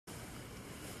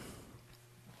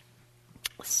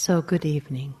So good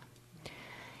evening.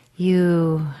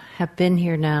 You have been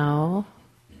here now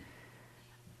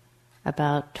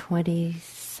about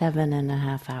 27 and a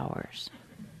half hours.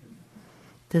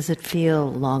 Does it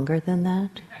feel longer than that?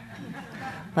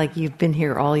 Like you've been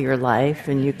here all your life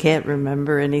and you can't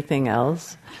remember anything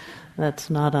else? That's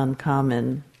not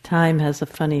uncommon. Time has a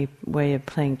funny way of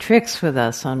playing tricks with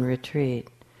us on retreat.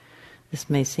 This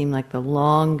may seem like the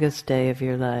longest day of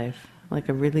your life, like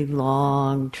a really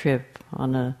long trip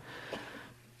on a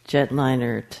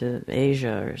jetliner to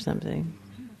Asia or something.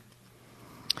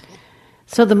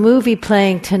 So the movie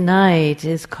playing tonight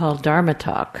is called Dharma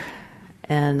Talk,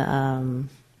 and I'm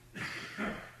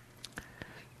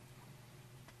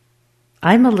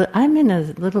in a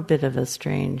little bit of a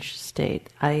strange state.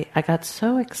 I got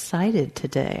so excited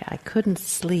today. I couldn't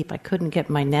sleep. I couldn't get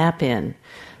my nap in.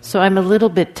 So I'm a little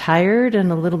bit tired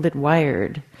and a little bit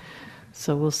wired.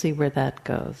 So we'll see where that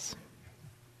goes.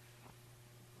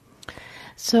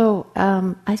 So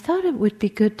I thought it would be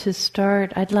good to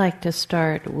start, I'd like to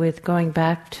start with going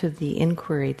back to the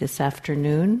inquiry this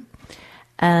afternoon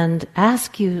and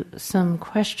ask you some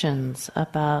questions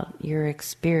about your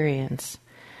experience.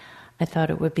 I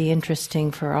thought it would be interesting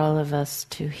for all of us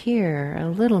to hear a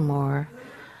little more.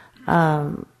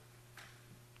 So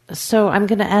I'm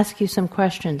going to ask you some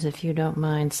questions if you don't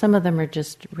mind. Some of them are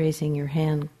just raising your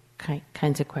hand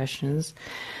kinds of questions.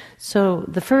 So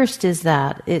the first is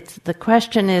that the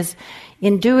question is,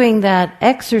 in doing that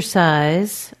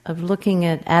exercise of looking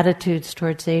at attitudes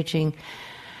towards aging,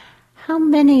 how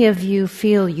many of you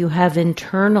feel you have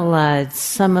internalized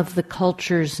some of the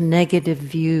culture's negative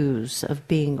views of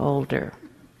being older?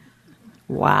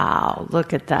 Wow,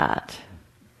 look at that.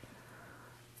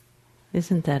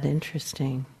 Isn't that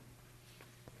interesting?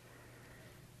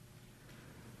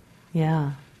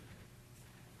 Yeah.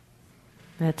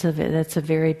 That's a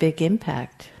very big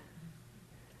impact.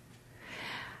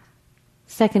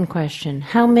 Second question,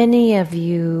 how many of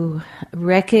you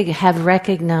have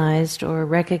recognized or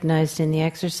recognized in the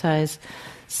exercise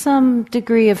some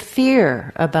degree of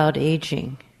fear about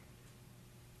aging?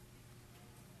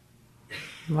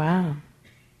 Wow.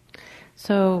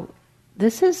 So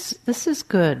this is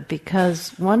good,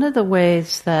 because one of the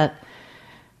ways that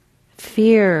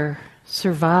fear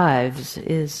survives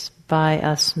is by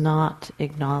us not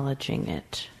acknowledging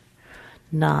it,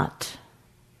 not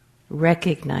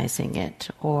recognizing it,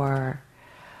 or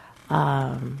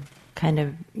kind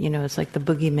of, it's like the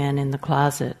boogeyman in the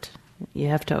closet. You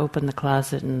have to open the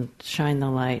closet and shine the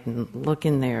light and look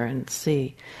in there and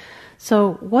see.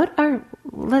 So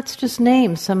let's just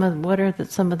name some of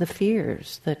the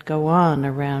fears that go on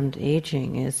around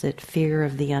aging. Is it fear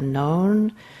of the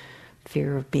unknown?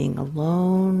 Fear of being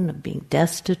alone, of being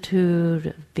destitute,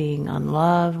 of being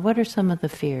unloved? What are some of the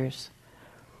fears?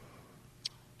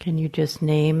 Can you just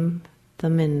name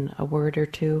them in a word or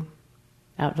two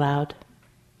out loud?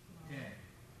 Dead.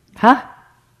 Huh?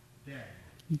 Dead.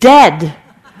 Dead.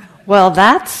 Well,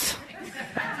 that's...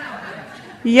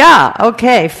 Yeah,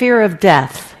 okay, fear of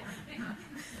death.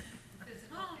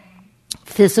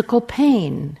 Physical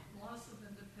pain.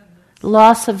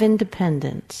 Loss of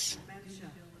independence.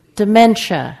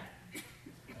 Dementia.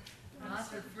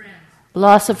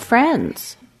 Loss of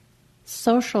friends.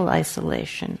 Social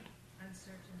isolation.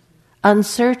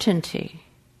 Uncertainty.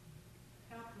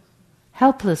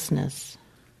 Helplessness.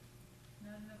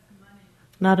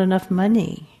 Not enough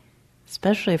money.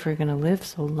 Especially if we're going to live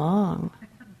so long.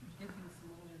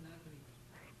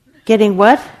 Getting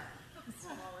what?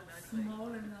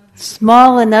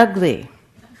 Small and ugly.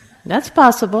 That's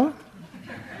possible.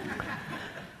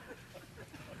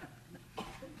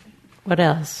 What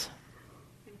else?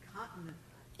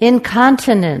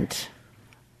 Incontinent.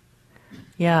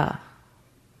 Yeah.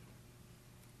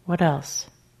 What else?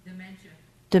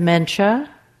 Dementia.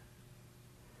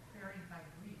 Buried by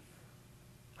grief.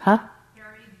 Huh?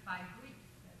 Buried by grief.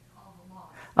 That's all the loss.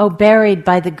 Oh, buried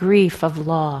by the grief of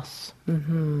loss.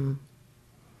 Mm-hmm.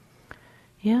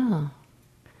 Yeah.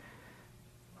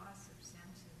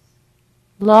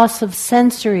 Loss of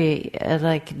sensory,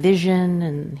 like vision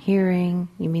and hearing.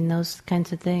 You mean those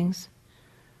kinds of things?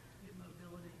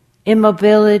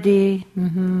 Immobility.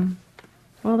 Mm-hmm.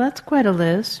 Well, that's quite a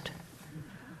list.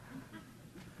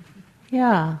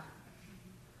 Yeah.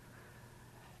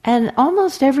 And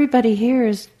almost everybody here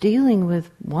is dealing with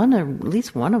one or at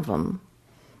least one of them,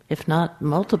 if not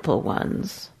multiple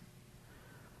ones.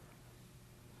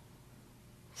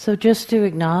 So just to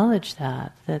acknowledge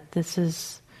that this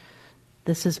is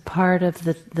part of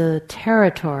the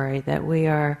territory that we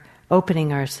are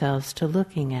opening ourselves to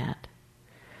looking at.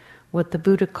 What the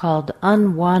Buddha called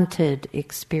unwanted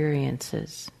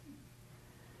experiences.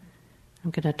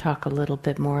 I'm going to talk a little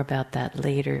bit more about that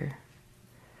later.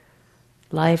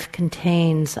 Life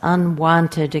contains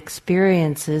unwanted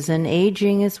experiences, and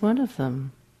aging is one of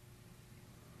them.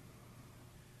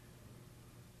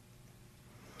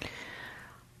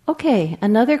 Okay,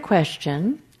 another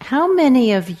question. How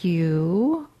many of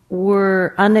you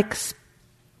were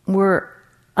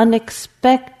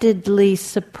unexpectedly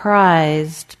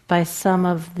surprised by some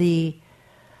of the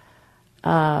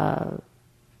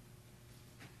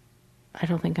I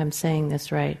don't think I'm saying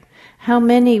this right. How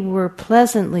many were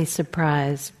pleasantly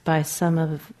surprised by some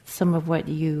of what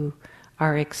you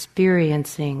are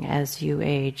experiencing as you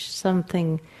age?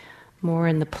 Something more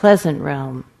in the pleasant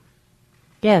realm.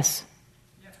 Yes?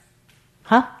 Yes.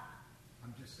 Huh?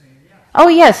 I'm just saying yes. Oh,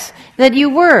 yes, that you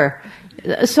were.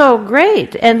 So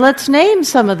great. And let's name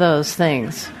some of those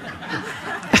things.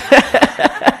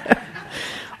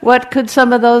 What could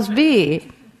some of those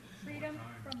be? Freedom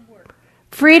from work.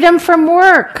 Freedom from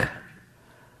work.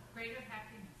 Greater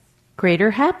happiness. Greater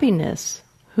happiness.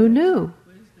 Who knew?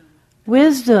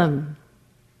 Wisdom.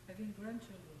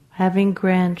 Having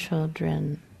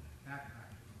grandchildren. Backpacking.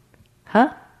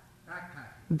 Huh?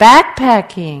 Backpacking.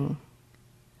 Backpacking.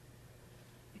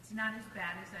 It's not as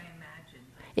bad as I imagined.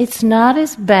 It's not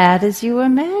as bad as you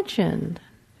imagined.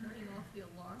 Turning off the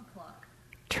alarm clock.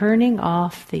 Turning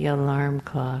off the alarm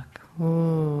clock.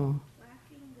 Ooh.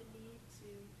 Lacking the need to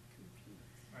compete.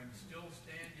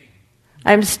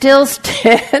 I'm still standing.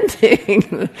 I'm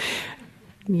still standing.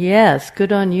 Yes,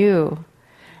 good on you.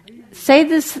 Say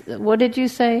this, what did you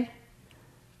say?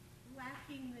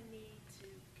 Lacking the need to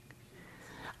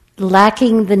compete.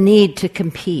 Lacking the need to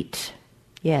compete.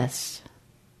 Yes.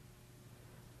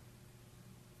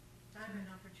 Time and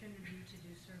opportunity to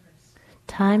do service.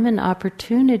 Time and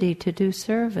opportunity to do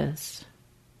service.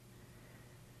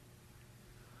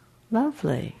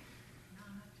 Lovely.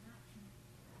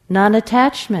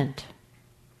 Non-attachment.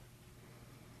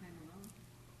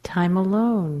 Time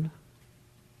alone.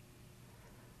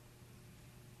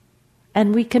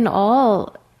 And we can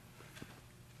all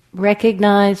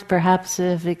recognize, perhaps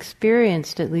have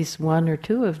experienced at least one or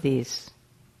two of these.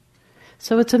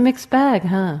 So it's a mixed bag,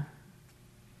 huh?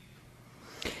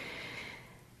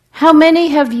 How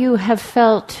many of you have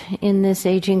felt in this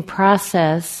aging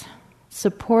process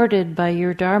supported by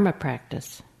your Dharma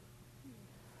practice?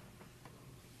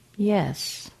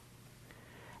 Yes.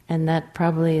 And that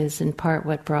probably is in part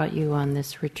what brought you on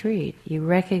this retreat. You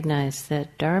recognize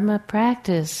that Dharma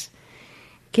practice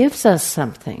gives us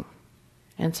something.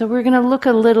 And so we're going to look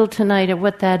a little tonight at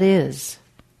what that is.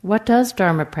 What does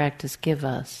Dharma practice give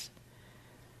us?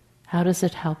 How does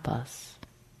it help us?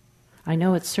 I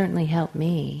know it certainly helped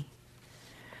me.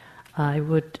 I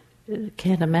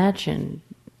can't imagine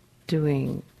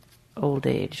doing old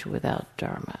age without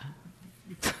Dharma.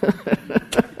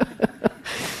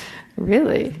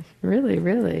 Really, really,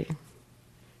 really.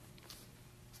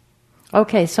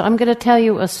 Okay, so I'm going to tell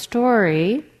you a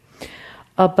story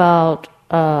about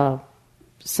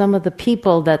some of the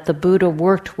people that the Buddha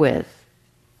worked with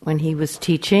when he was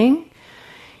teaching.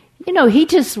 You know, he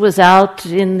just was out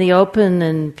in the open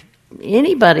and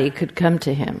anybody could come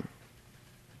to him.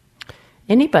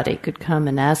 Anybody could come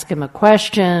and ask him a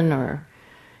question or,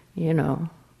 you know.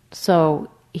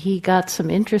 So he got some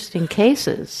interesting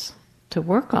cases to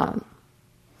work on.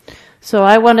 So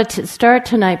I wanted to start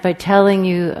tonight by telling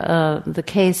you the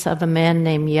case of a man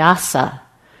named Yasa,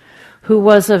 who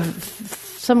was a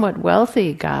somewhat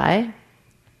wealthy guy.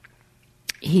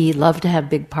 He loved to have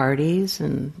big parties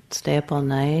and stay up all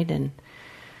night and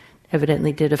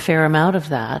evidently did a fair amount of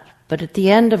that. But at the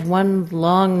end of one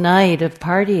long night of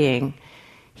partying,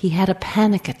 he had a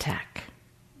panic attack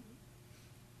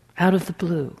out of the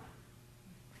blue.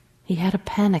 He had a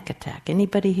panic attack.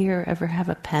 Anybody here ever have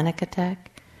a panic attack?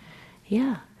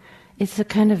 Yeah. It's a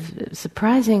kind of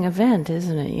surprising event,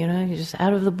 isn't it? You know, you're just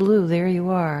out of the blue, there you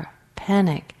are.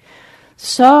 Panic.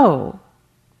 So,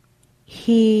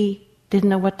 he didn't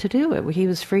know what to do. He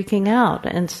was freaking out,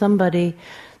 and somebody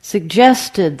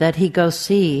suggested that he go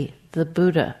see the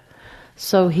Buddha.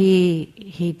 So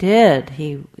he did.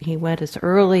 He went as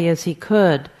early as he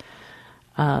could.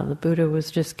 The Buddha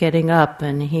was just getting up,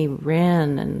 and he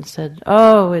ran and said,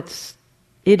 "Oh, it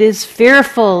is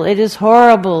fearful, it is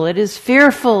horrible, it is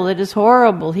fearful, it is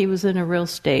horrible." He was in a real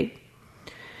state.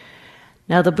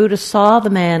 Now the Buddha saw the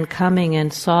man coming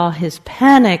and saw his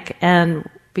panic, and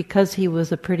because he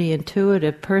was a pretty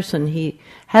intuitive person, he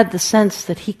had the sense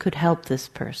that he could help this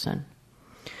person.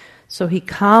 So he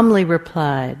calmly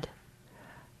replied,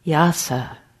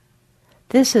 "Yasa,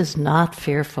 this is not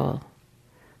fearful.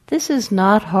 This is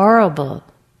not horrible.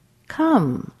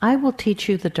 Come, I will teach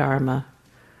you the Dharma."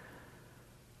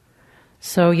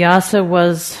 So Yasa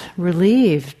was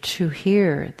relieved to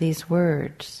hear these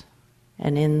words.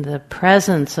 And in the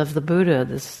presence of the Buddha,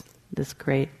 this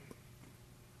great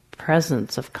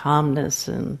presence of calmness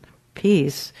and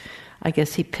peace, I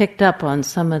guess he picked up on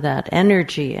some of that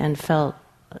energy and felt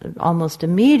almost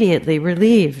immediately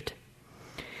relieved.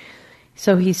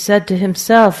 So he said to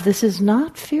himself, this is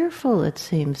not fearful, it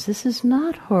seems. This is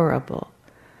not horrible.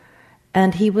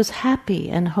 And he was happy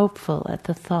and hopeful at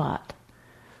the thought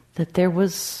that there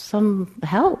was some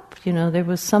help, there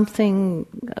was something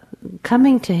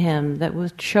coming to him that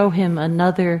would show him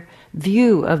another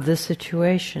view of the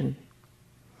situation.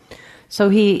 So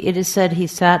it is said he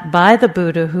sat by the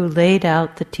Buddha who laid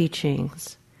out the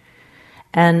teachings,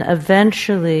 and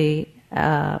eventually,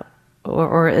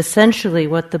 or essentially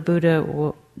what the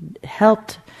Buddha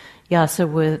helped Yasa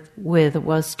with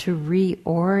was to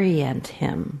reorient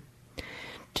him,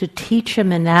 to teach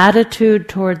him an attitude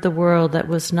toward the world that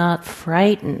was not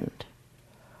frightened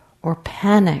or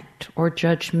panicked or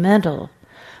judgmental,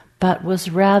 but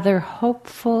was rather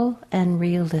hopeful and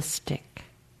realistic.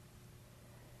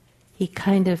 He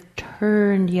kind of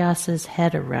turned Yasa's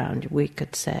head around, we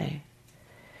could say.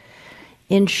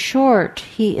 In short,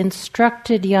 he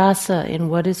instructed Yasa in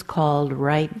what is called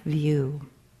right view.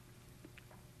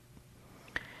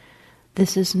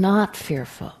 This is not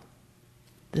fearful.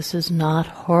 This is not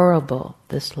horrible,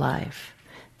 this life.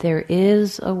 There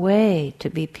is a way to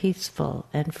be peaceful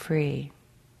and free.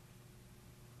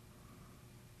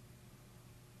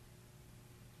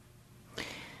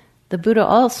 The Buddha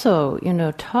also,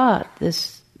 taught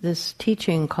this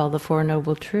teaching called the Four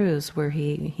Noble Truths, where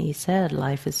he said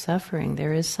life is suffering.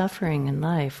 There is suffering in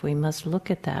life. We must look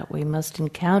at that. We must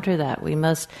encounter that. We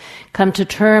must come to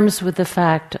terms with the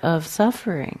fact of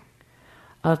suffering,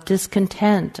 of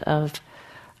discontent, of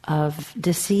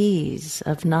disease,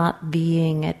 of not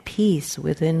being at peace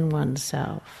within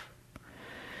oneself.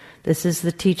 This is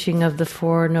the teaching of the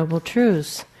Four Noble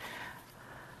Truths.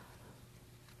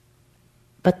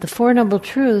 But the Four Noble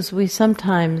Truths, we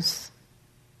sometimes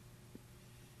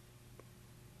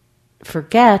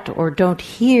forget or don't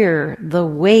hear the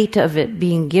weight of it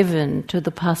being given to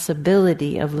the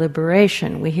possibility of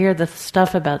liberation. We hear the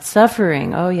stuff about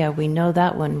suffering. Oh yeah, we know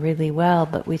that one really well,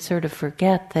 but we sort of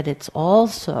forget that it's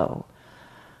also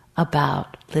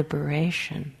about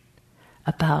liberation,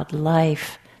 about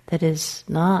life that is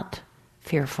not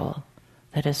fearful,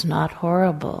 that is not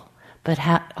horrible, but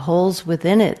holds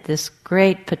within it this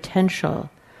great potential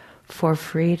for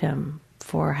freedom,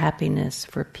 for happiness,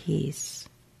 for peace.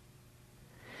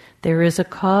 There is a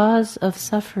cause of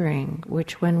suffering,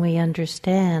 which when we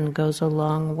understand goes a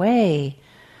long way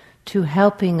to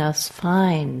helping us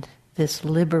find this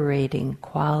liberating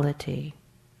quality.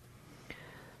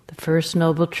 The first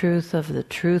noble truth of the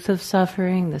truth of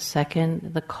suffering, the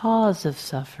second, the cause of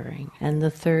suffering, and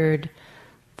the third,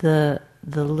 the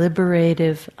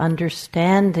liberative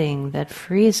understanding that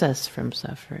frees us from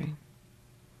suffering.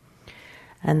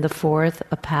 And the fourth,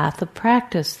 a path of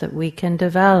practice that we can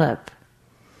develop.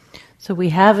 So we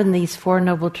have in these Four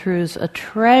Noble Truths a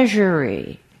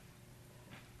treasury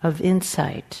of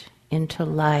insight into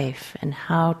life and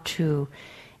how to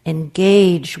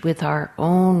engage with our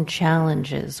own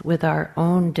challenges, with our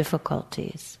own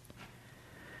difficulties.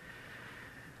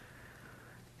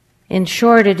 In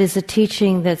short, it is a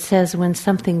teaching that says when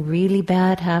something really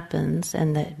bad happens,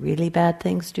 and that really bad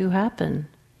things do happen,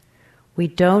 we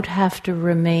don't have to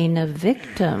remain a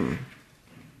victim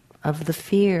of the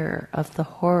fear, of the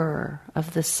horror,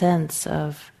 of the sense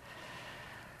of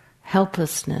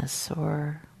helplessness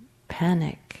or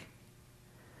panic,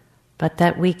 but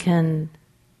that we can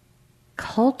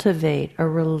cultivate a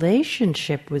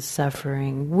relationship with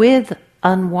suffering, with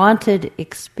unwanted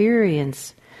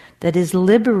experience that is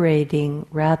liberating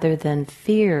rather than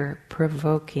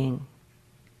fear-provoking.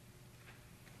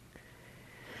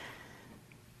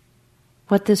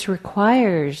 What this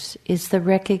requires is the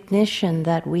recognition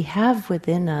that we have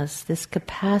within us this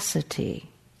capacity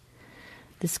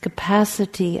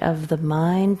of the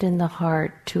mind and the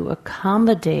heart to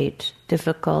accommodate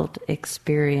difficult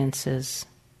experiences.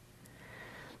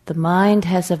 The mind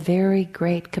has a very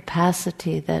great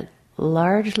capacity that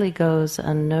largely goes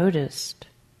unnoticed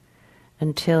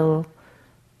until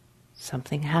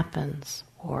something happens,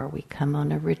 or we come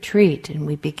on a retreat and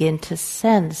we begin to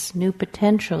sense new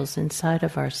potentials inside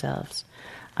of ourselves.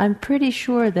 I'm pretty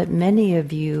sure that many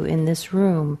of you in this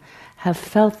room have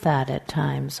felt that at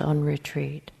times on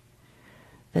retreat,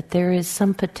 that there is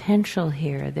some potential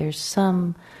here, there's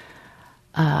some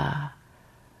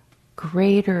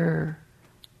greater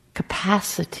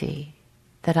capacity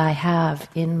that I have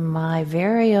in my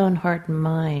very own heart and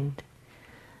mind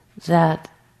that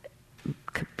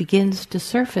begins to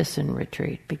surface in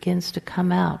retreat, begins to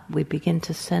come out. We begin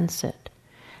to sense it.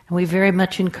 And we very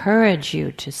much encourage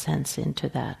you to sense into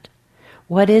that.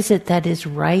 What is it that is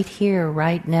right here,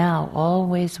 right now,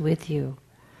 always with you,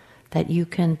 that you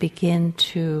can begin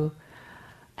to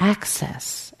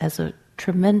access as a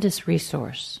tremendous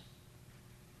resource?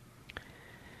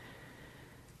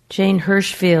 Jane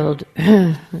Hirschfield,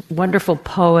 wonderful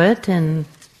poet and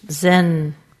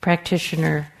Zen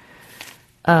practitioner,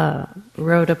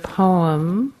 wrote a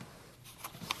poem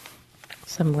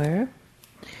somewhere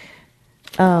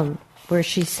where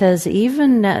she says,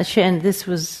 even now, and this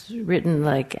was written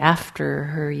like after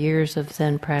her years of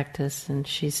Zen practice, and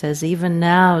she says, even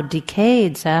now,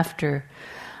 decades after,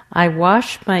 I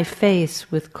wash my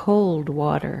face with cold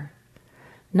water,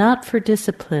 not for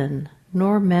discipline,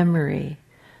 nor memory,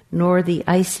 nor the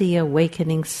icy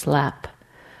awakening slap,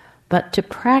 but to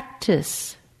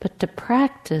practice,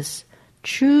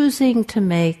 choosing to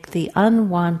make the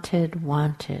unwanted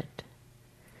wanted.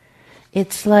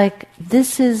 It's like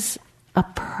this is a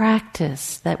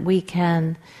practice that we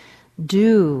can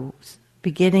do,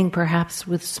 beginning perhaps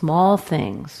with small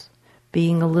things,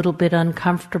 being a little bit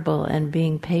uncomfortable and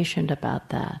being patient about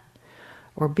that,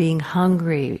 or being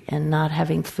hungry and not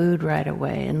having food right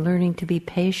away and learning to be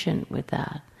patient with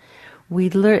that.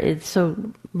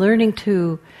 Learning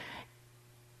to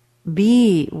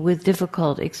be with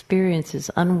difficult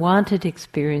experiences, unwanted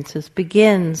experiences,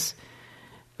 begins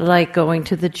like going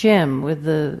to the gym with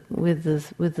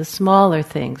the smaller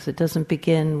things. It doesn't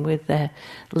begin with the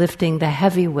lifting the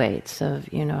heavy weights of,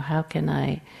 how can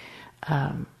I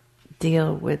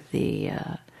deal with the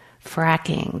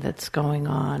fracking that's going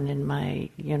on in my,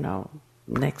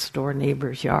 next door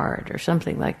neighbor's yard or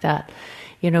something like that.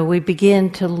 We begin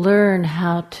to learn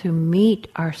how to meet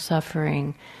our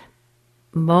suffering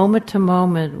moment to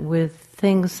moment with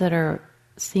things that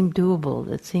seem doable,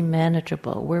 that seem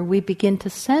manageable, where we begin to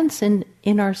sense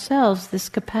in ourselves this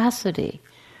capacity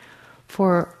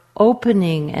for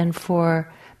opening and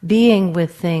for being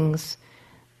with things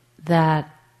that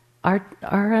are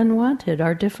unwanted,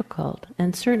 are difficult.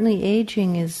 And certainly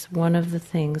aging is one of the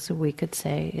things that we could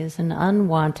say is an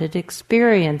unwanted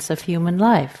experience of human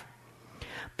life.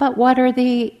 But what are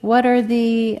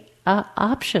the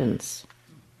options?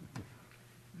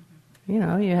 You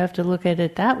have to look at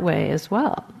it that way as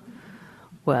well.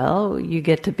 Well, you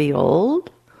get to be old,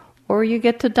 or you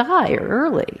get to die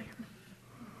early,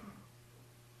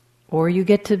 or you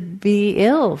get to be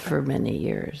ill for many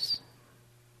years.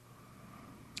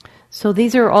 So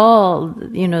these are all,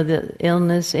 the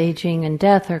illness, aging, and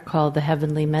death are called the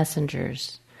heavenly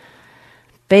messengers.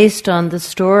 Based on the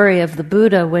story of the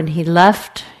Buddha when he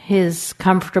left his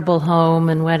comfortable home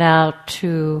and went out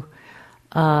to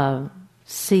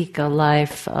seek a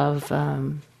life of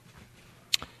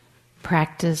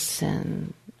practice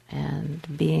and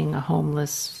being a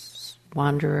homeless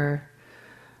wanderer,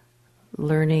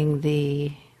 learning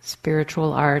the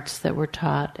spiritual arts that were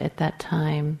taught at that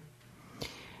time.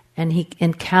 And he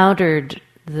encountered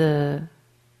the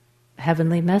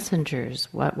heavenly messengers.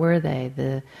 What were they?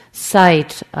 The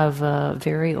sight of a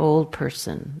very old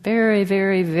person, very,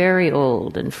 very, very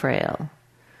old and frail.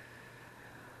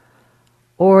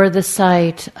 Or the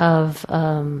sight of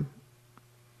a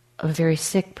very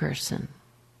sick person.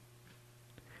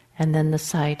 And then the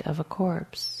sight of a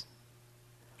corpse.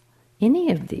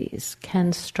 Any of these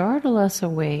can startle us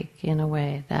awake in a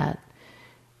way that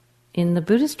in the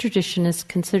Buddhist tradition is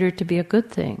considered to be a good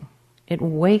thing. It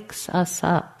wakes us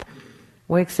up.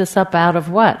 Wakes us up out of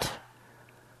what?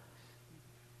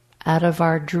 Out of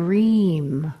our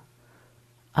dream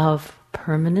of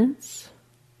permanence,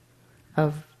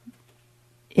 of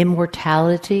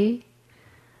immortality,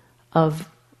 of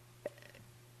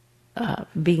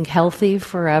being healthy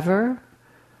forever,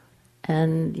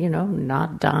 and,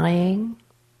 not dying.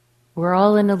 We're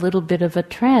all in a little bit of a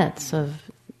trance of,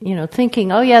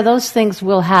 thinking, oh yeah, those things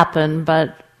will happen,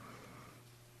 but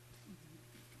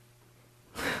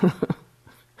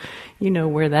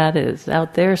where that is,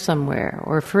 out there somewhere,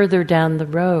 or further down the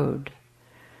road.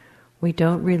 We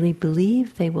don't really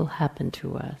believe they will happen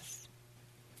to us.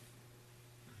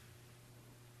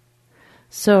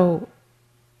 So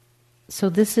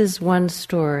this is one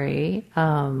story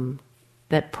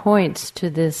that points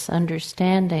to this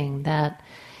understanding that,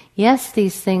 yes,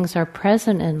 these things are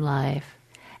present in life,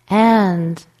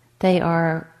 and they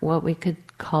are what we could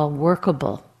call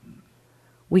workable.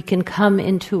 We can come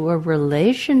into a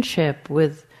relationship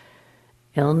with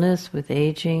illness, with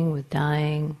aging, with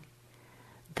dying,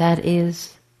 that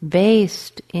is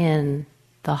based in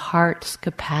the heart's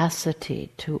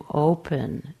capacity to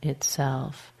open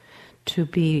itself to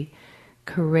be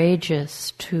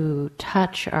courageous, to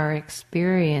touch our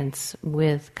experience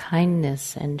with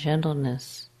kindness and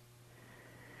gentleness.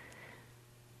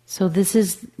 So this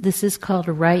is called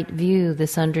a right view,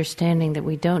 this understanding that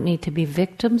we don't need to be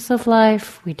victims of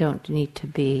life, we don't need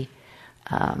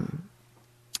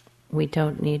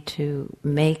to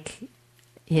make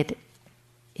it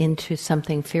into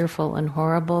something fearful and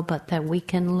horrible, but that we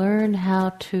can learn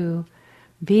how to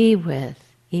be with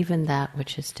even that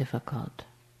which is difficult.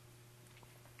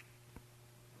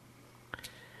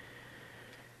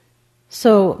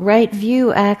 So, right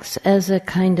view acts as a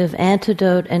kind of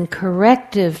antidote and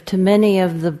corrective to many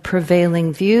of the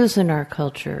prevailing views in our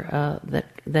culture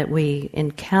that we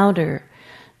encounter,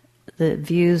 the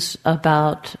views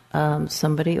about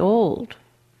somebody old.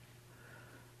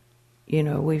 You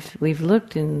know, we've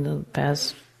looked in the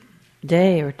past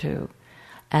day or two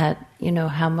at,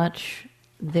 how much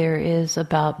there is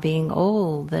about being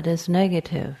old that is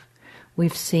negative.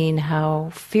 We've seen how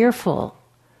fearful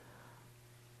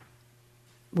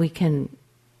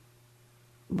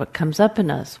what comes up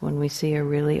in us when we see a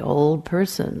really old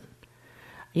person.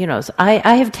 So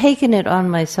I have taken it on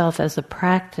myself as a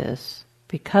practice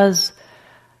because,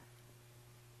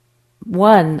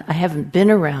 one, I haven't been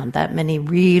around that many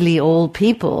really old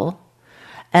people,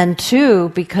 and two,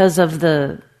 because of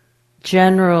the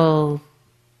general,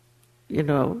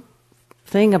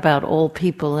 thing about old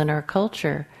people in our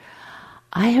culture,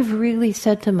 I have really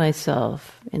said to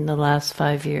myself in the last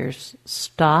 5 years,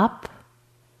 stop,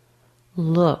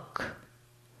 look,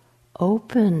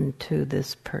 open to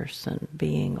this person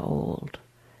being old.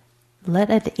 Let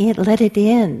it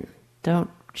in. Don't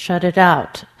shut it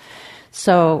out.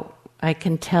 So I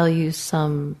can tell you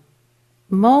some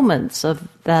moments of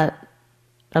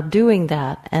doing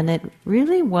that, and it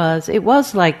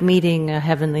was like meeting a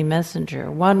heavenly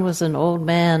messenger. One was an old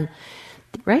man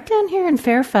right down here in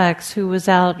Fairfax who was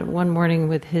out one morning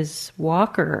with his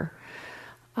walker.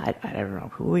 I don't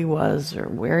know who he was or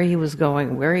where he was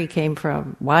going, where he came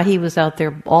from, why he was out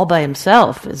there all by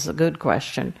himself is a good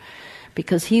question,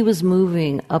 because he was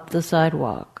moving up the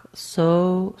sidewalk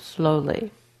so slowly.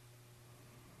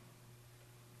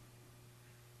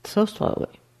 So slowly.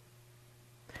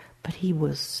 But he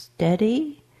was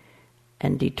steady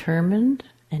and determined,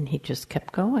 and he just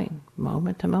kept going,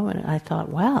 moment to moment. And I thought,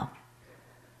 wow,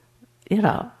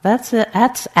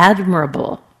 that's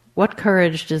admirable. What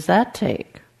courage does that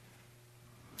take?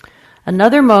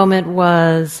 Another moment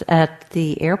was at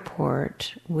the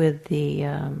airport with the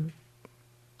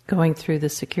going through the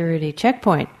security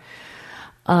checkpoint.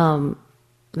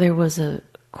 There was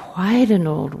quite an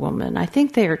old woman. I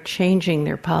think they are changing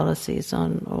their policies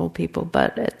on old people,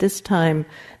 but at this time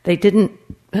they didn't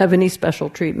have any special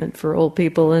treatment for old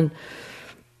people. And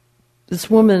this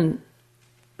woman,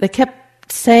 they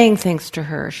kept saying things to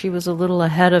her. She was a little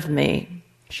ahead of me.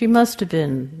 She must have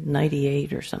been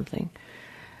 98 or something.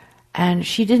 And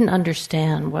she didn't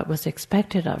understand what was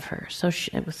expected of her. So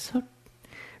it was so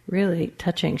really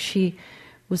touching. She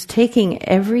was taking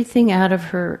everything out of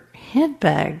her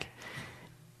handbag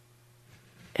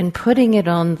and putting it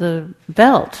on the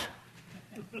belt.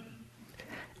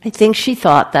 I think she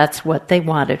thought that's what they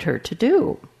wanted her to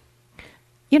do.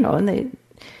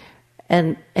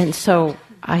 And so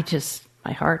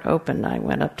my heart opened. I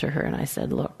went up to her and I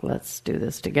said, look, let's do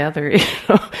this together,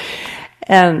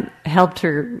 and helped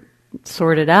her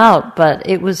sort it out. But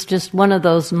it was just one of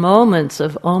those moments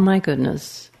of, oh my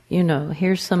goodness,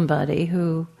 here's somebody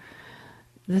who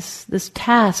this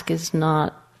task is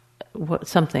not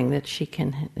something that she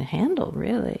can handle,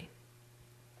 really.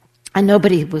 And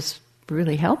nobody was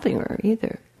really helping her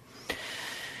either.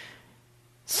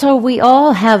 So we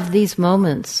all have these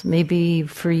moments. Maybe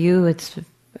for you it's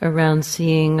around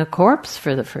seeing a corpse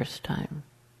for the first time.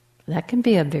 That can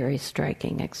be a very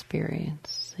striking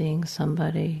experience, seeing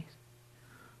somebody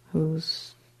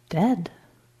who's dead.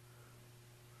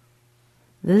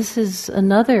 This is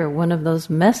another one of those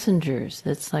messengers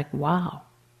that's like, wow,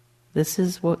 this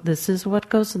is what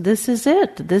goes, this is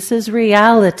it, this is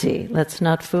reality. Let's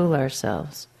not fool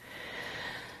ourselves.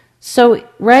 So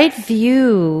right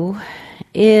view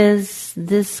is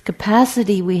this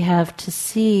capacity we have to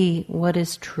see what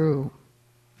is true.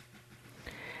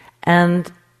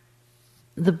 And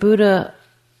the Buddha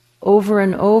over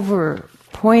and over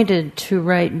pointed to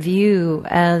right view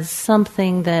as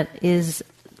something that is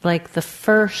like the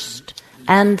first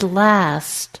and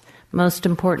last most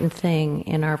important thing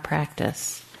in our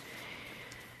practice.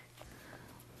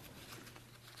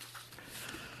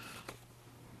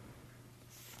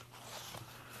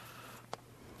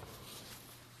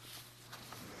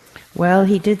 Well,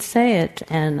 he did say it,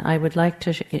 and I would like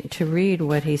to read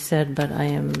what he said, but I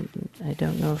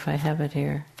don't know if I have it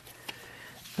here.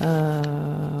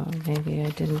 Maybe I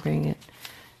didn't bring it.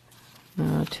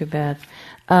 Oh, too bad.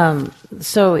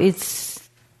 So it's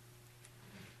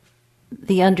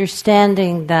the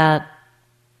understanding that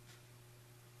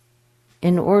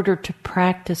in order to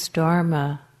practice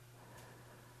Dharma,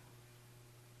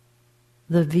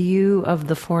 the view of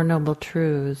the Four Noble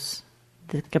Truths,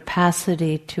 the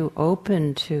capacity to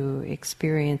open to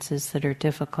experiences that are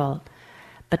difficult,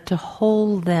 but to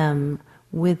hold them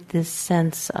with this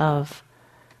sense of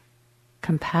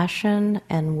compassion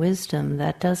and wisdom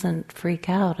that doesn't freak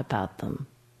out about them,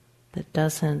 that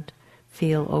doesn't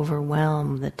feel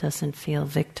overwhelmed, that doesn't feel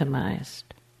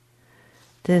victimized.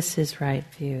 This is right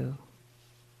view.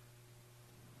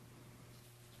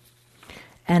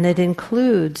 And it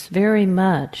includes very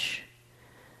much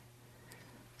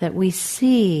that we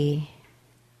see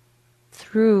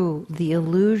through the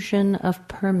illusion of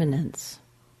permanence.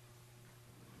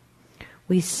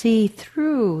 We see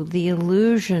through the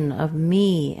illusion of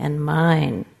me and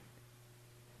mine.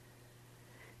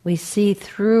 We see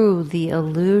through the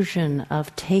illusion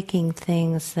of taking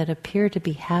things that appear to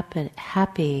be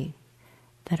happy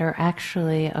that are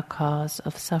actually a cause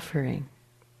of suffering.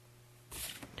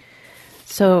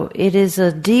 So it is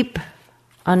a deep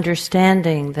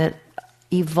understanding that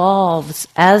evolves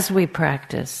as we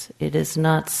practice. It is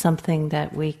not something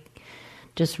that we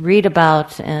just read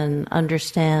about and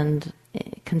understand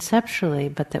conceptually,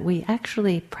 but that we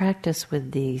actually practice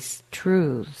with these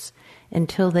truths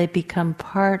until they become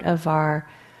part of our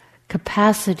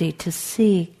capacity to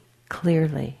see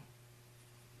clearly.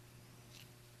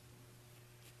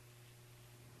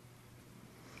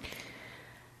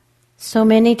 So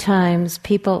many times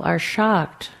people are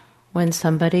shocked when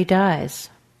somebody dies.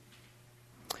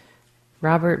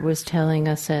 Robert was telling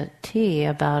us at tea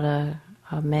about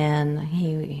a man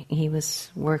he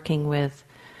was working with,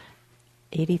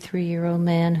 83-year-old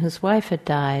man whose wife had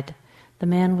died. The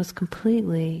man was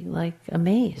completely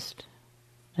amazed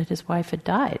that his wife had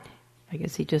died. I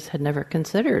guess he just had never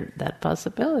considered that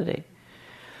possibility.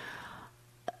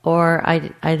 Or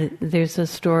there's a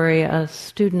story a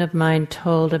student of mine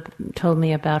told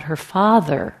me about her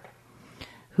father,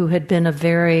 who had been a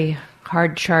very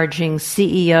hard-charging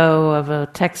CEO of a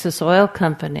Texas oil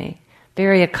company,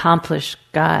 very accomplished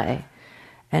guy,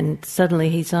 and suddenly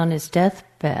he's on his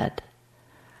deathbed,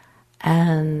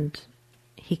 and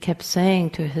he kept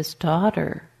saying to his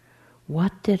daughter,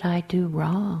 "What did I do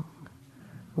wrong?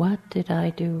 What did I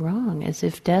do wrong?" As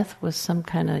if death was some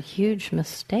kind of huge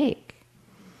mistake.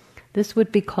 This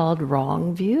would be called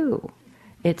wrong view.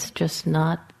 It's just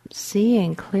not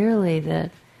seeing clearly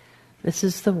that this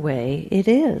is the way it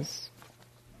is.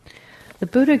 The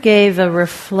Buddha gave a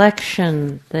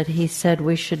reflection that he said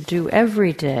we should do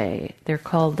every day. They're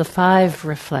called the 5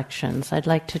 reflections. I'd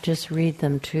like to just read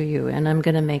them to you, and I'm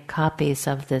going to make copies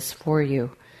of this for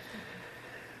you.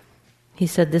 He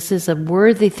said this is a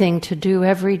worthy thing to do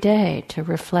every day, to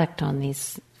reflect on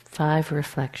these 5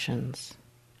 reflections.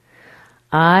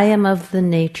 I am of the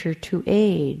nature to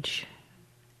age.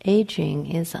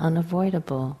 Aging is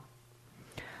unavoidable.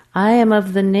 I am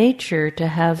of the nature to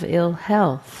have ill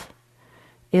health.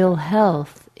 Ill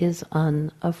health is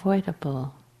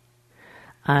unavoidable.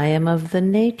 I am of the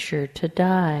nature to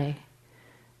die.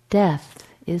 Death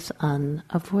is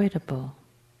unavoidable.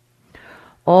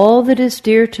 All that is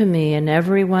dear to me and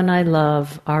everyone I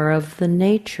love are of the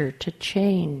nature to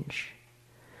change.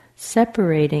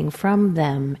 Separating from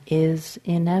them is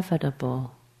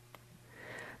inevitable.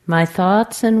 My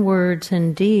thoughts and words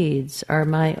and deeds are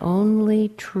my only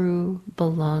true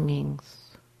belongings.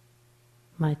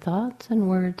 My thoughts and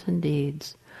words and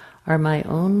deeds are my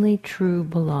only true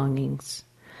belongings.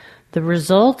 The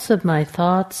results of my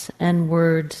thoughts and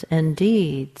words and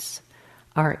deeds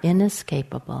are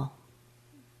inescapable.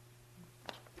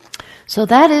 So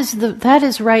that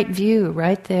is right view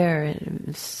right there.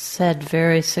 It's said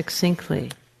very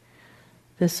succinctly.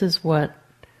 This is what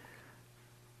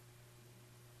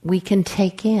we can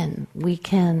take in, we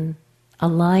can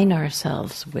align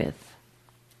ourselves with.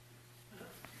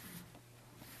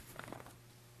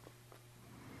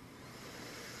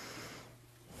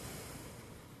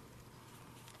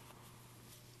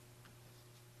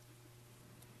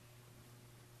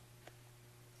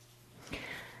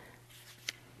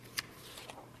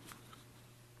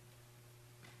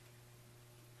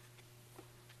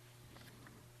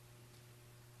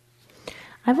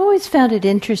 I've always found it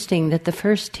interesting that the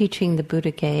first teaching the Buddha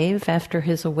gave after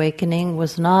his awakening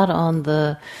was not on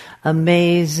the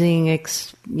amazing,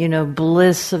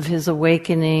 bliss of his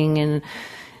awakening and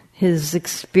his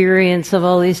experience of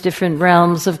all these different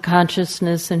realms of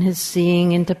consciousness and his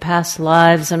seeing into past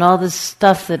lives and all this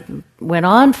stuff that went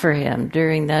on for him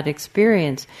during that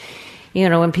experience. You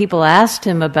know, when people asked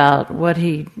him about what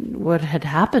had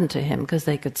happened to him, because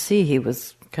they could see he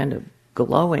was kind of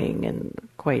glowing and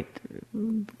quite,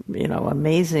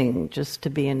 amazing just to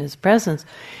be in his presence.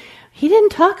 He didn't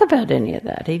talk about any of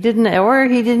that. He didn't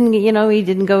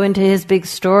go into his big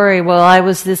story. Well, I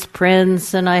was this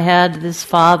prince and I had this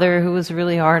father who was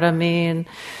really hard on me, and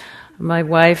my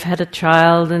wife had a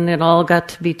child and it all got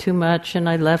to be too much and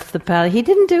I left the palace. He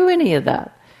didn't do any of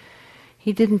that.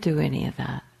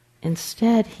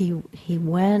 Instead, he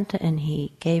went and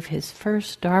he gave his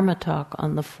first Dharma talk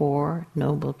on the Four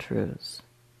Noble Truths.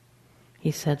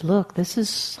 He said, look, this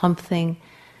is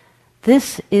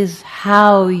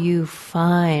how you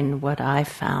find what I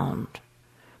found,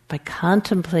 by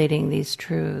contemplating these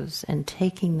truths and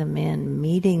taking them in,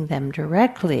 meeting them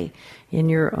directly in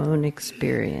your own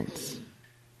experience.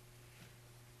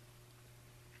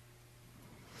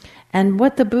 And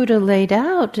what the Buddha laid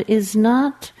out is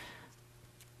not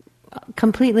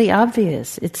completely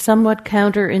obvious. It's somewhat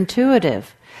counterintuitive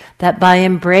that by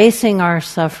embracing our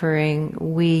suffering,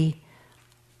 we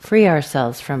free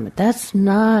ourselves from it. That's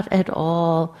not at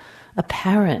all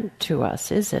apparent to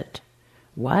us, is it?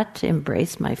 What?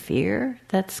 Embrace my fear?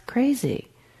 That's crazy.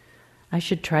 I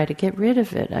should try to get rid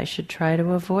of it. I should try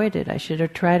to avoid it. I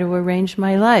should try to arrange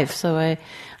my life so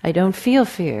I don't feel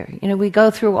fear. We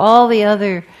go through all the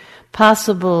other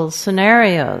possible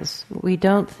scenarios. We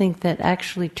don't think that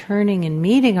actually turning and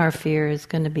meeting our fear is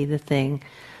going to be the thing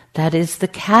that is the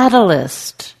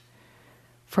catalyst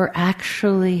for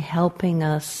actually helping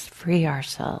us free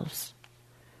ourselves.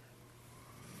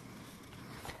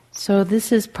 So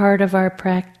this is part of our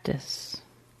practice.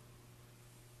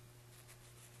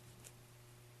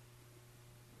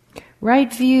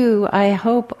 Right view, I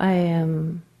hope I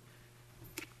am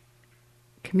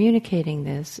communicating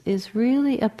this, is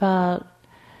really about,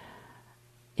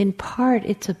 in part,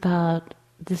 it's about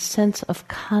the sense of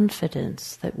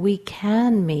confidence that we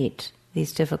can meet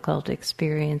these difficult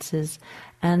experiences,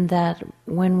 and that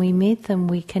when we meet them,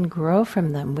 we can grow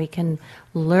from them, we can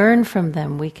learn from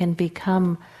them, we can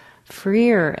become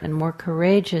freer and more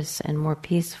courageous and more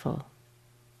peaceful.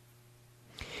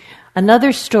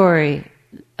 Another story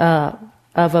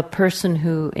of a person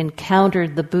who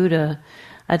encountered the Buddha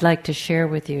I'd like to share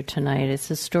with you tonight. It's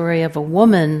a story of a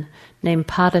woman named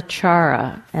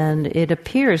Padachara, and it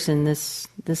appears in this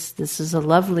is a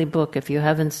lovely book, if you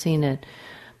haven't seen it,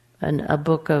 a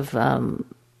book of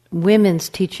women's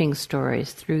teaching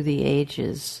stories through the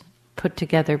ages, put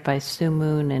together by Sue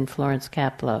Moon and Florence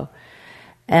Kaplow.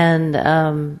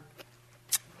 And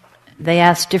they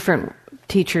asked different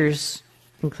teachers,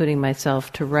 including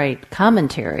myself, to write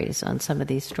commentaries on some of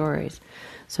these stories.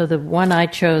 So the one I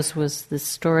chose was this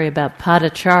story about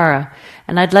Padachara,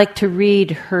 and I'd like to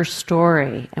read her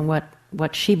story and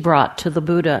what she brought to the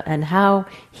Buddha and how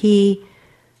he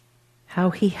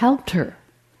helped her.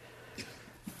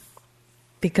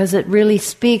 Because it really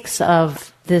speaks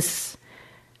of this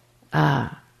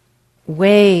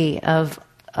way of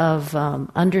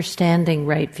understanding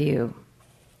right view.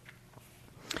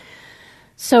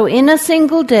 So in a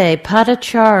single day,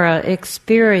 Padachara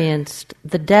experienced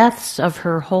the deaths of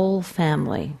her whole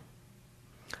family.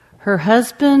 Her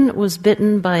husband was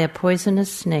bitten by a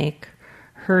poisonous snake.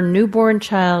 Her newborn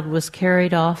child was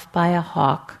carried off by a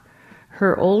hawk.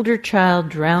 Her older child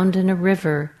drowned in a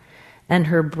river. And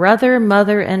her brother,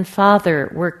 mother, and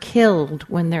father were killed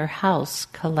when their house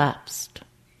collapsed.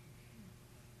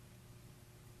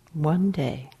 One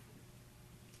day.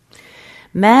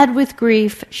 Mad with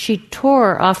grief, she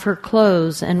tore off her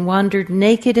clothes and wandered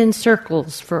naked in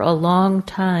circles for a long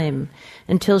time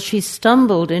until she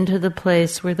stumbled into the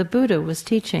place where the Buddha was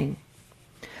teaching.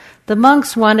 The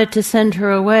monks wanted to send her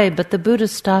away, but the Buddha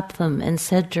stopped them and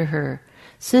said to her,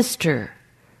 "Sister,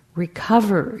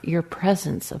 recover your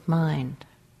presence of mind."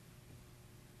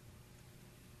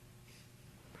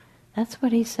 That's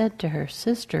what he said to her.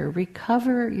 Sister,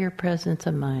 recover your presence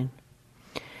of mind.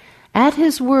 At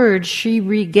his words, she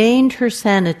regained her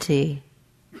sanity.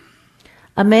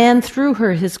 A man threw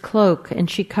her his cloak, and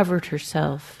she covered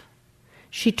herself.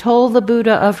 She told the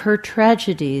Buddha of her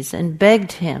tragedies and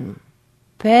begged him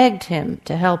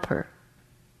to help her.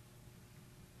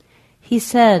 He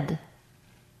said,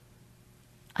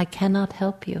 "I cannot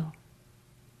help you."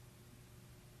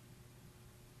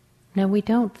 Now, we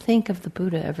don't think of the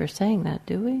Buddha ever saying that,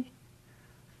 do we?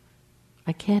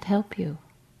 I can't help you.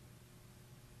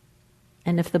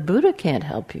 And if the Buddha can't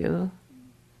help you,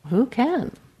 who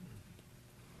can?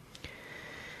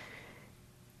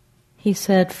 He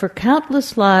said, "For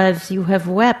countless lives you have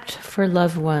wept for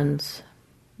loved ones.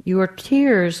 Your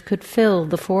tears could fill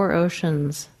the 4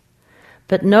 oceans,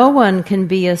 but no one can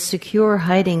be a secure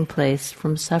hiding place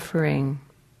from suffering.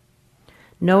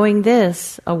 Knowing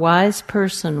this, a wise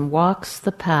person walks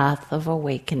the path of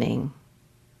awakening."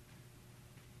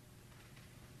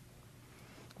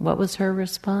 What was her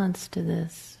response to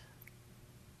this?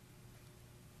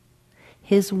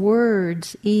 His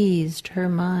words eased her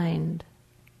mind.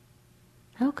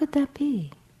 How could that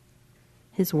be?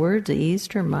 His words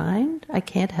eased her mind? I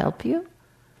can't help you?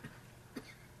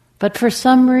 But for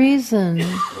some reason,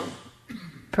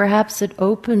 perhaps it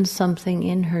opened something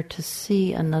in her to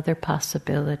see another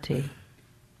possibility.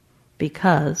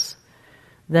 Because,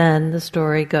 then the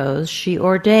story goes, she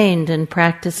ordained and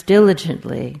practiced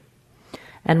diligently.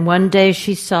 And one day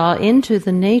she saw into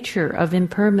the nature of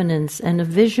impermanence, and a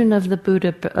vision of the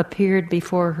Buddha appeared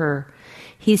before her.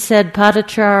 He said,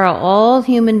 "Padachara, all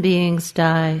human beings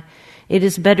die. It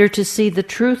is better to see the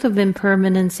truth of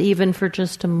impermanence even for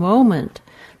just a moment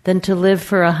than to live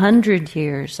for 100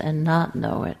 years and not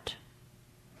know it."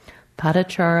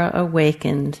 Padachara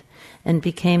awakened and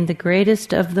became the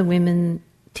greatest of the women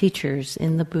teachers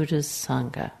in the Buddha's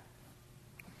Sangha.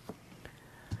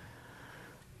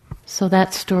 So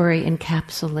that story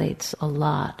encapsulates a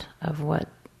lot of what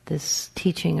this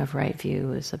teaching of right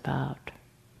view is about.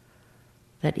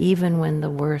 That even when the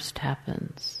worst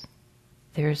happens,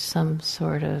 there's some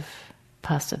sort of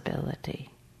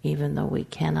possibility. Even though we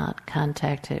cannot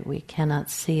contact it, we cannot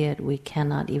see it, we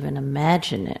cannot even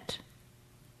imagine it.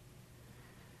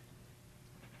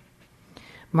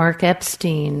 Mark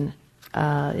Epstein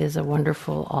is a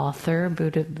wonderful author,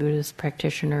 Buddhist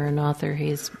practitioner and author.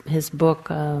 His book,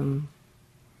 The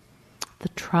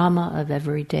Trauma of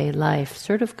Everyday Life,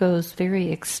 sort of goes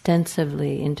very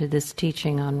extensively into this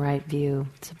teaching on right view.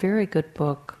 It's a very good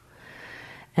book.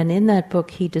 And in that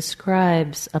book he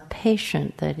describes a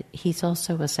patient that he's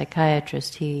also a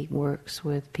psychiatrist. He works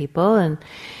with people, and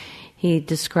he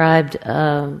described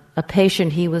a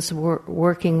patient he was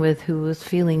working with who was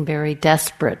feeling very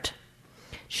desperate.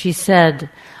 She said,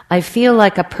 "I feel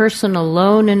like a person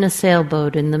alone in a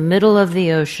sailboat in the middle of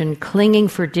the ocean, clinging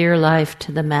for dear life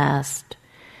to the mast.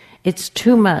 It's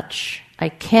too much. I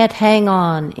can't hang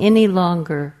on any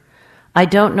longer. I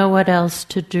don't know what else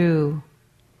to do."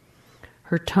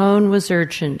 Her tone was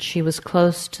urgent. She was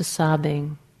close to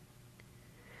sobbing.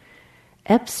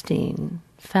 Epstein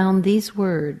found these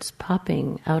words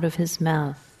popping out of his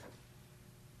mouth.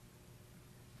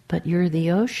 "But you're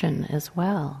the ocean as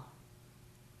well.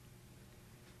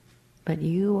 But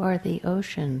you are the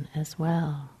ocean as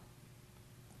well."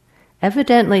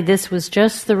 Evidently, this was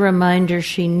just the reminder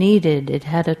she needed. It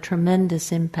had a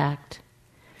tremendous impact.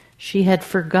 She had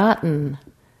forgotten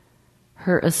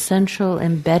her essential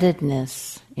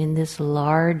embeddedness in this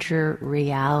larger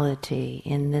reality,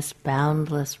 in this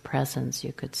boundless presence,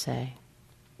 you could say.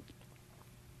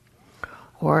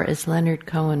 Or, as Leonard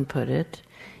Cohen put it,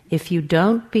 if you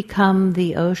don't become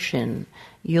the ocean,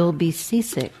 you'll be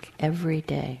seasick every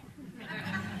day.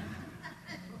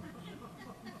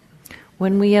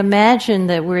 When we imagine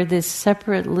that we're this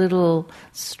separate little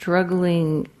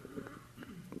struggling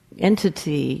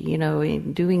entity,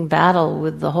 doing battle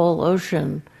with the whole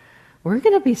ocean, we're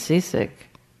going to be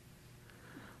seasick.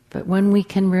 But when we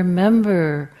can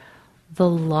remember the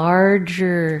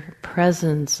larger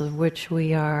presence in which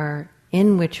we are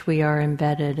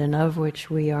embedded and of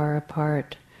which we are a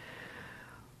part,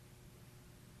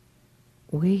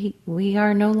 we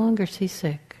are no longer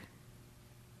seasick.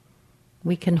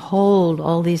 We can hold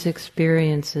all these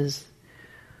experiences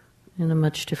in a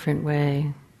much different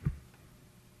way.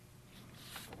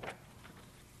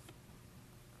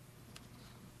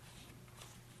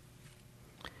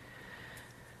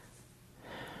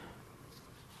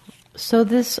 So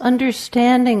this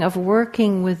understanding of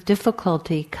working with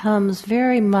difficulty comes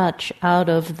very much out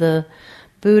of the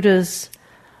Buddha's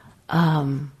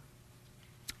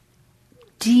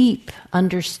deep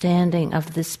understanding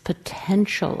of this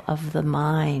potential of the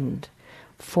mind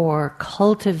for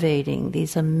cultivating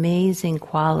these amazing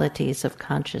qualities of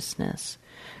consciousness,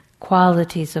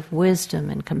 qualities of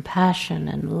wisdom and compassion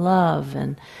and love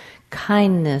and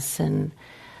kindness and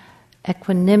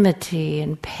equanimity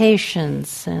and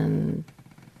patience and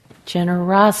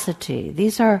generosity.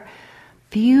 These are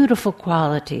beautiful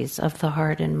qualities of the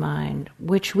heart and mind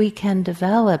which we can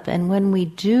develop, and when we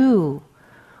do,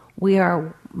 we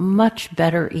are much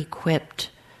better equipped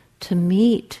to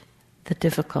meet the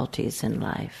difficulties in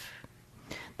life.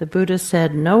 The Buddha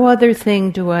said, "No other thing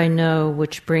do I know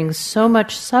which brings so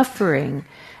much suffering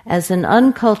as an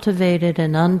uncultivated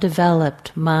and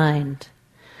undeveloped mind.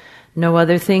 No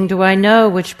other thing do I know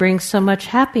which brings so much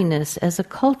happiness as a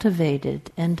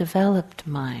cultivated and developed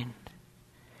mind.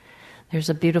 There's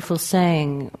a beautiful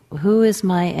saying, who is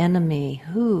my enemy?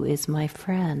 Who is my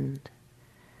friend?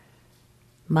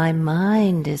 My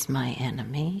mind is my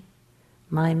enemy.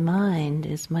 My mind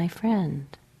is my friend.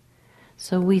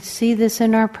 So we see this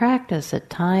in our practice. At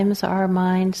times our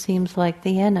mind seems like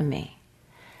the enemy.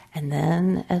 And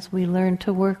then as we learn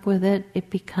to work with it, it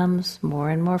becomes more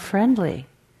and more friendly.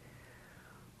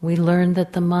 We learn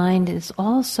that the mind is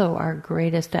also our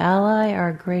greatest ally,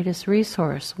 our greatest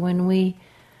resource when we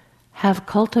have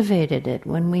cultivated it,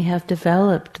 when we have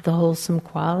developed the wholesome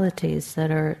qualities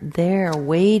that are there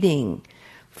waiting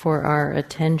for our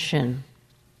attention.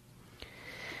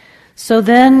 So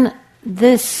then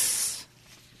this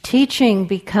teaching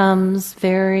becomes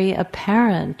very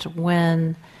apparent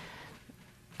when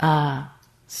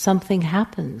something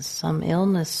happens, some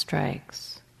illness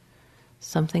strikes,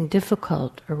 something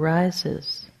difficult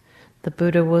arises. The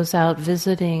Buddha was out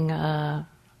visiting a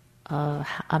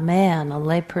man, a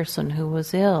layperson who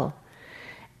was ill,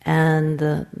 and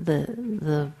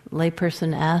the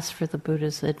layperson asked for the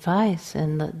Buddha's advice,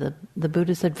 and the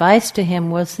Buddha's advice to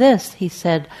him was this. He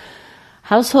said,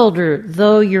 "Householder,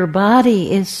 though your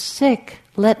body is sick,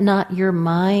 let not your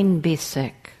mind be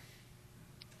sick.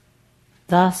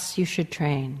 Thus you should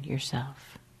train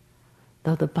yourself.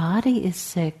 Though the body is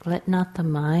sick, let not the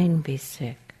mind be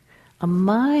sick." A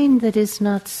mind that is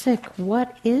not sick,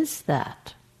 what is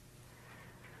that?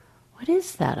 What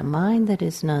is that? A mind that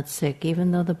is not sick,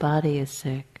 even though the body is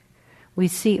sick. We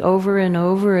see over and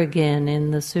over again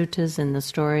in the suttas and the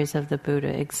stories of the Buddha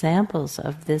examples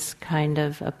of this kind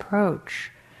of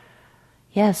approach.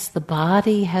 Yes, the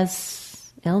body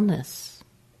has illness,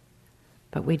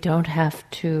 but we don't have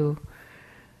to.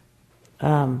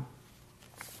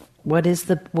 What is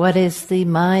the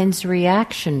mind's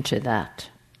reaction to that?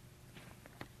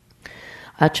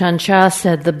 Ajahn Chah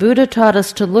said, "The Buddha taught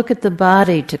us to look at the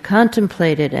body, to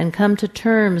contemplate it, and come to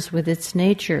terms with its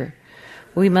nature.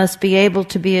 We must be able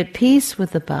to be at peace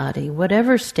with the body,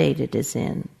 whatever state it is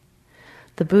in.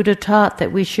 The Buddha taught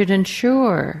that we should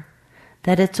ensure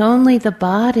that it's only the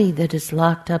body that is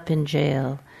locked up in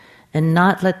jail, and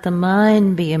not let the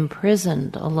mind be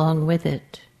imprisoned along with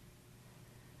it.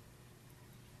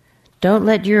 Don't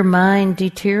let your mind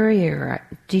deteriorate.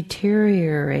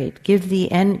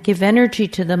 Give energy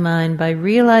to the mind by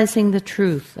realizing the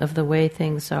truth of the way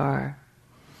things are."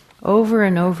 Over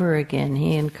and over again,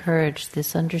 he encouraged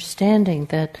this understanding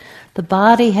that the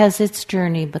body has its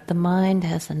journey, but the mind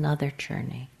has another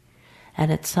journey.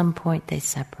 And at some point they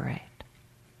separate.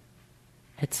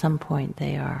 At some point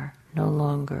they are no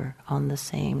longer on the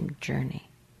same journey.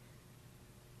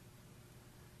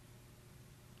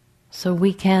 So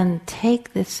we can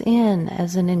take this in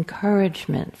as an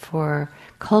encouragement for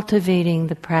cultivating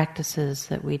the practices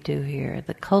that we do here,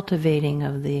 the cultivating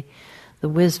of the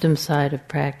wisdom side of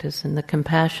practice and the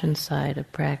compassion side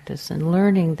of practice, and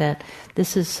learning that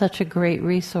this is such a great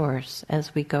resource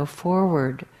as we go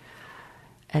forward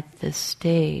at this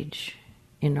stage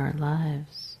in our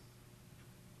lives.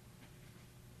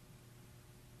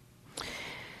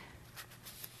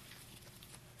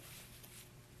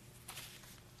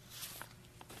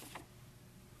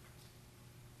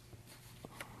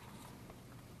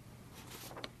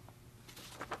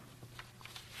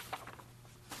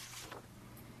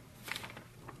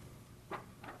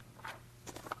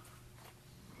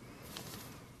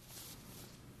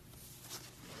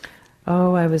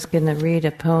 Oh, I was going to read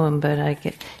a poem, but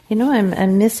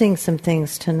I'm missing some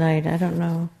things tonight. I don't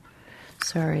know.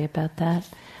 Sorry about that.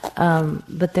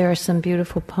 But there are some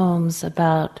beautiful poems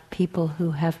about people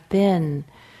who have been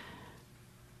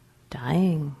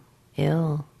dying,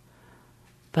 ill,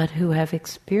 but who have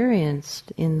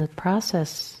experienced in the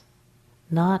process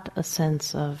not a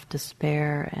sense of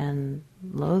despair and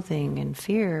loathing and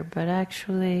fear, but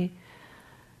actually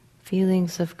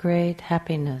feelings of great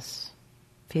happiness.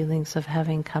 Feelings of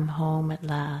having come home at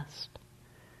last.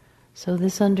 So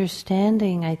this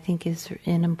understanding, I think, is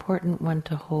an important one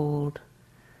to hold,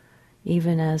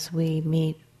 even as we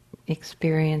meet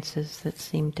experiences that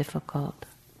seem difficult.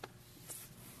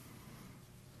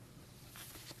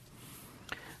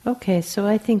 Okay, so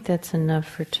I think that's enough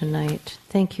for tonight.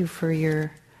 Thank you for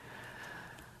your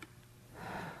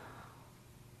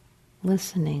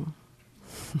listening.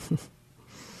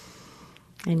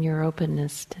 And your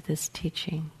openness to this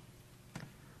teaching.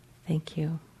 Thank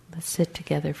you. Let's sit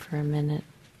together for a minute.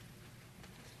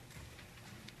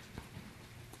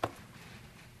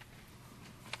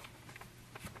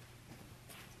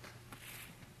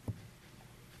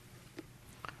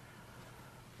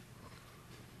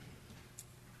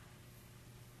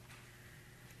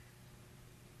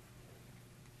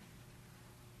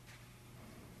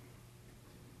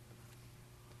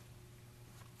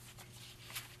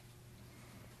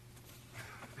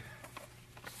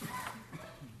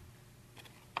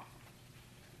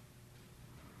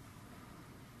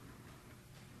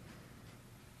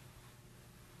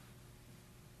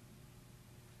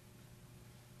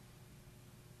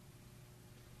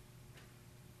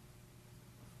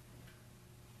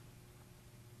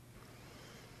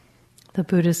 The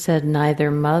Buddha said,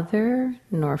 neither mother,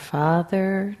 nor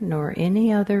father, nor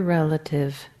any other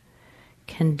relative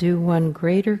can do one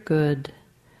greater good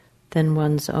than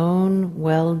one's own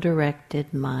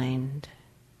well-directed mind.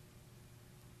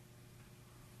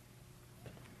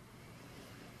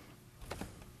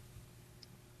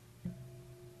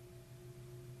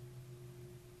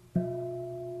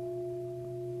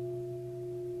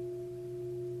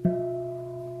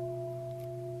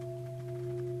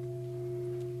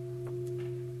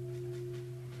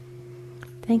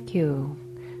 Thank you.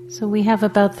 So we have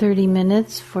about 30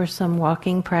 minutes for some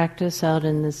walking practice out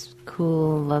in this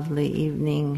cool, lovely evening.